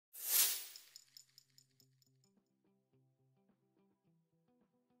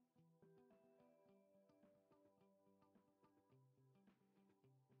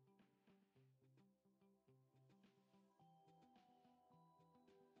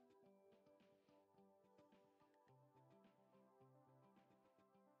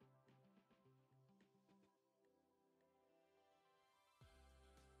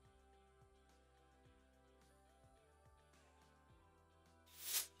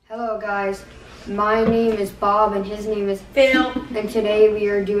Hello guys, my name is Bob and his name is Phil. And today we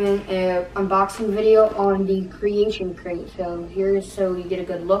are doing an unboxing video on the Creation Crate. So here's so you get a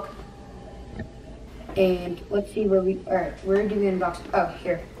good look. And let's see where we're doing unboxing. Oh,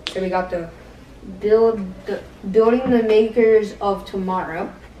 here. So we got the building the makers of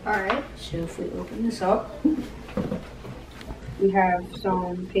tomorrow. Alright. So if we open this up, we have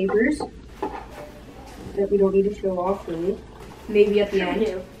some papers that we don't need to show off really. Maybe at the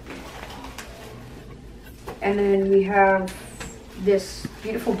end. And then we have this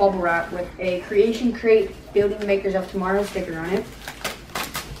beautiful bubble wrap with a Creation Crate Building the Makers of Tomorrow sticker on it.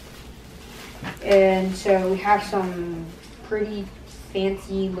 And so we have some pretty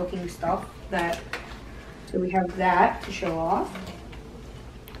fancy looking stuff so we have that to show off.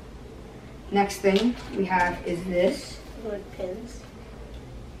 Next thing we have is this. Like pins.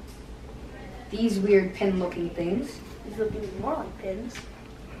 These weird pin looking things. These look even more like pins.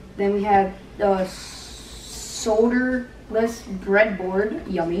 Then we have the solderless breadboard,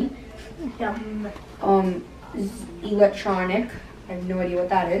 yummy. Yum. Electronic, I have no idea what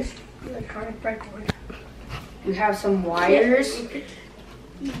that is. Electronic breadboard. We have some wires.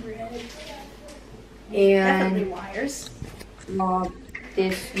 Definitely And wires.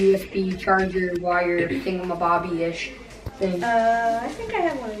 this USB charger wire thingamabobby-ish thing. I think I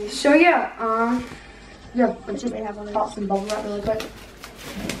have one of these. So yeah, let's just They have one of pop these. some bubble wrap really quick.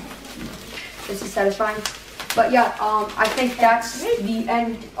 This is satisfying. But yeah, I think that's the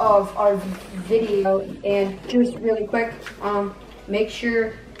end of our video. And just really quick, make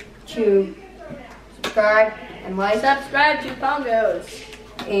sure to subscribe and like. Subscribe to Pongos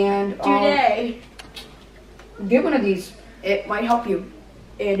And today. get one of these. It might help you.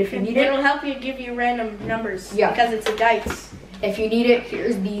 And if you need it, It'll help you give you random numbers. Yeah. Because it's a dice. if you need it,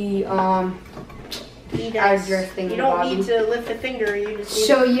 here's the E-dice. address thing. You don't need to lift a finger. You just need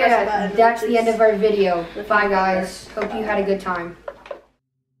So to press a yeah, button, that's which the end is- of our video. Lift Bye my guys. finger. Hope you had a good time.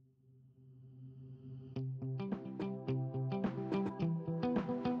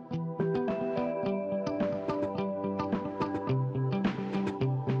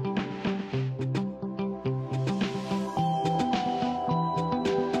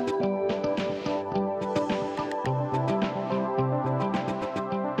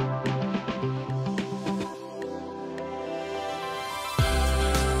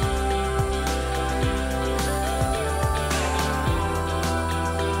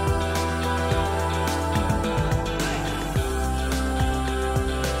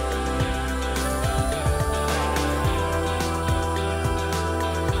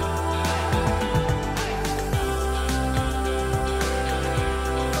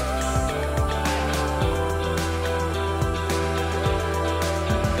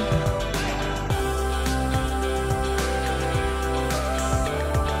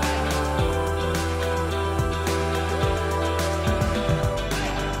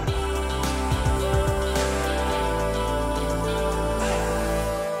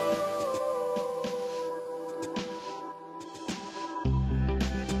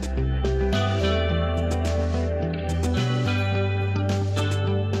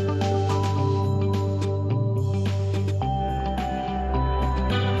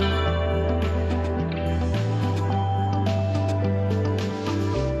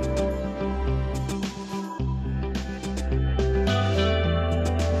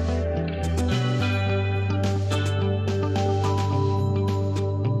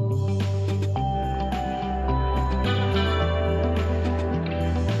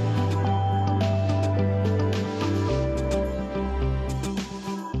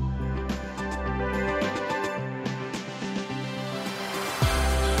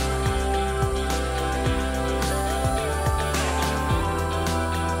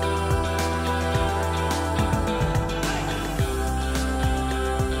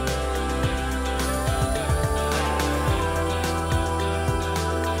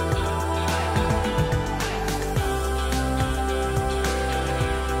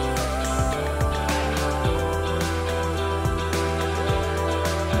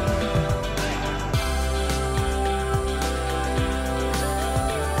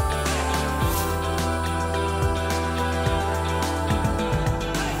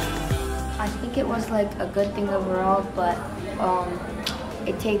 I think it was like a good thing overall, but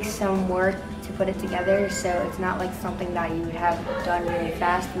it takes some work to put it together, so it's not like something that you would have done really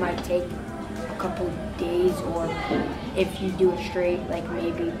fast. It might take a couple of days, or if you do it straight, like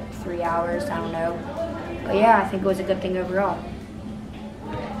maybe 3 hours, I don't know. But yeah, I think it was a good thing overall.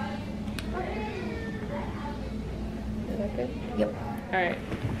 Is that good? Yep. Alright.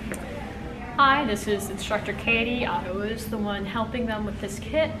 Hi, this is instructor Katie. I was the one helping them with this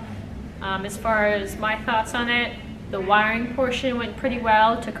kit. As far as my thoughts on it, the wiring portion went pretty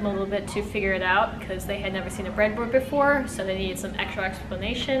well. It took them a little bit to figure it out because they had never seen a breadboard before, so they needed some extra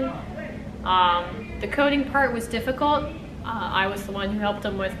explanation. The coding part was difficult. I was the one who helped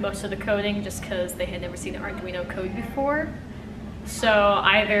them with most of the coding just because they had never seen an Arduino code before. So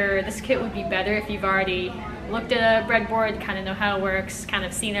either this kit would be better if you've already looked at a breadboard, kind of know how it works, kind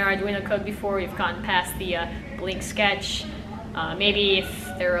of seen their Arduino code before, you've gotten past the Blink sketch. Maybe if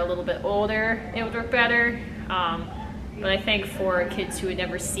they're a little bit older, it would work better. But I think for kids who had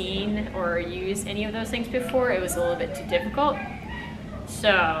never seen or used any of those things before, it was a little bit too difficult.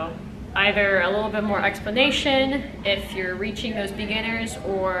 So either a little bit more explanation if you're reaching those beginners,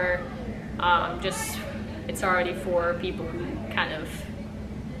 or just it's already for people who kind of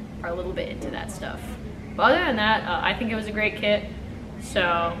are a little bit into that stuff. But other than that, I think it was a great kit,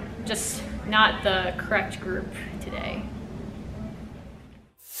 so just not the correct group today.